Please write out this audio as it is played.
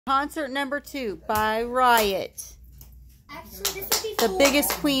Concert number 2 by Riot. Actually, this would be The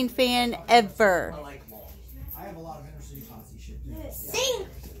biggest Queen fan ever. I have a lot of inner-city posse shit. Sing!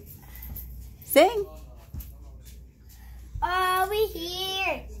 Sing. Are we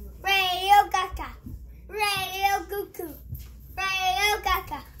here? Radio Gaga. Radio Cuckoo. Radio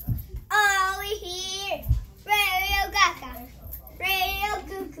Gaga. Are we here? Radio Gaga. Radio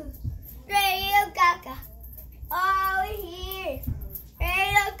Cuckoo. Radio Gaga. Are we here?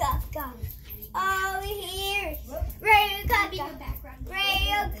 Radio Gaga. Are we here? Radio Gaga.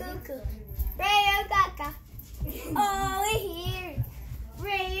 Radio Cuckoo. Radio Gaga. Are we here?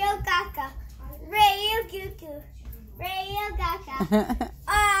 Radio Gaga. Radio Cuckoo. Radio Gaga.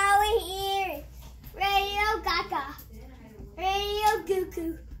 Are we here? Radio Gaga. Radio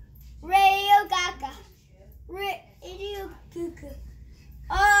Cuckoo. Radio Gaga. Radio Cuckoo.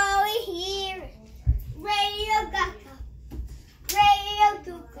 Are we here? Radio Gaga. Radio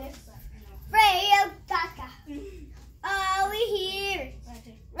Cuckoo. Radio Gaga. Are we here?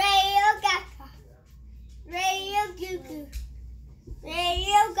 Radio Gaga. Radio Cuckoo.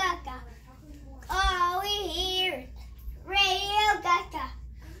 Radio Gaga. Are we here? Radio Gaga.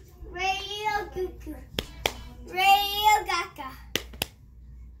 Radio Cuckoo. Radio Gaga.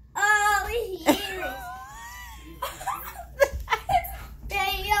 Are we here?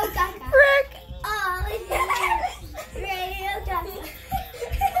 Radio Gaga. Rick. Are we here? Radio Gaga.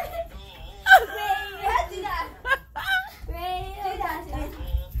 Radio Gaga.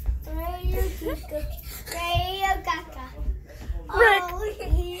 Radio Cuckoo. Radio Gaga. Are we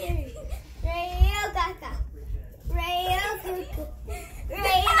here? Radio Gaga. Radio Cuckoo.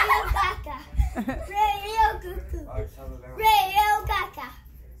 Radio Gaga. Radio Cuckoo. Radio Gaga.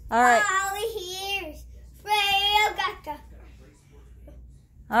 All right. Are we here? Radio Gaga.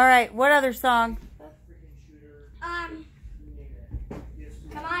 All right. What other song?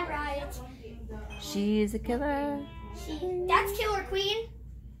 Come on, Riot. She's a killer. That's Killer Queen.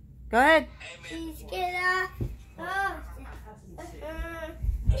 Go ahead. She's killer.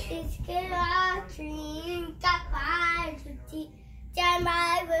 She's killer queen. Got five to teeth. Stand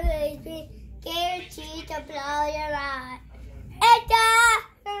by for the guaranteed to blow your mind.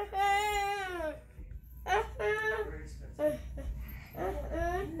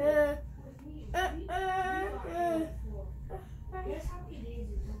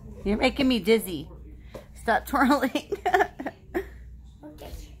 You're making me dizzy. Stop twirling.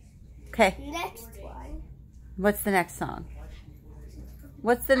 Okay. Next one. What's the next song?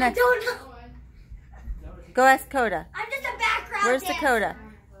 What's the next? I don't know. Go ask Coda. I'm just a background Where's dancer. Dakota?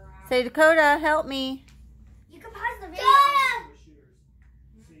 Say, Dakota, help me. You can pause the video.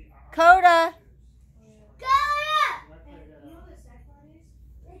 Coda.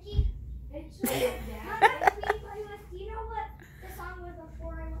 Ricky. Do you know what the song was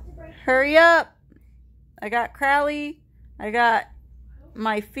before I went to break? Hurry up. I got Crowley. I got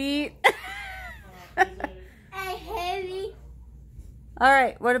my feet. Hey, heavy. All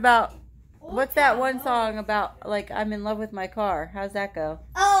right. What about, what's that one song about, like, I'm in love with my car? How's that go?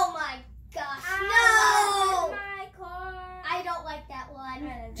 Oh my gosh. No. My car. I don't like that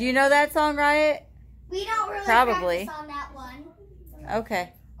one. Do you know that song, Riot? We don't really Probably. practice on that one.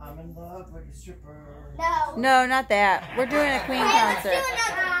 Okay. I'm in love with a stripper. No. No, not that. We're doing a Queen Hey, let's do concert.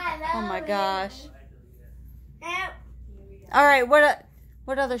 another. Oh my gosh. Now, All right.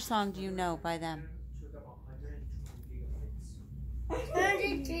 What other song do you know by them?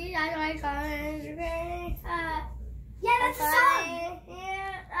 yeah, that's the song.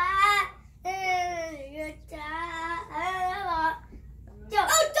 Oh,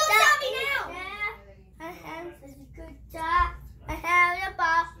 don't stop me now. I have such a good job. I have a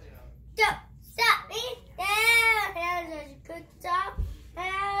ball. Don't stop me now. I have such a good job. I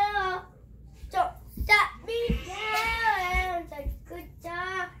have a ball. Don't stop me now. I have such a good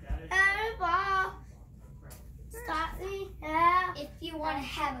job. I have a ball. Stop me now. If you want to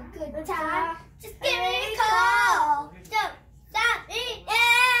have a good time, just give me a call. Don't stop me now.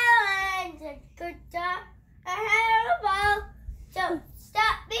 I have such a good job. I have a ball. Don't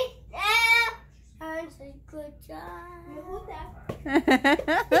stop me now. I'm such a good job.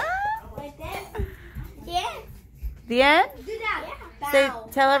 Like that? Yeah. The end? Do that. Yeah. Say,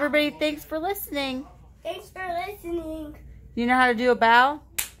 tell everybody thanks for listening. Thanks for listening. You know how to do a bow?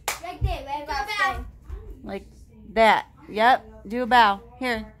 Like this. Go bow. Like that. Yep. Do a bow.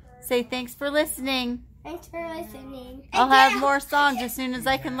 Here. Say thanks for listening. Thanks for listening. I'll have more songs as soon as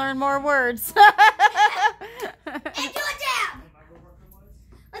I can learn more words. And do a dab.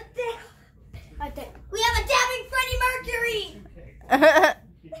 We have a dabbing Freddie Mercury.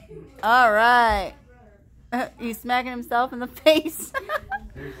 All right. He's smacking himself in the face.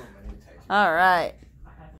 All right.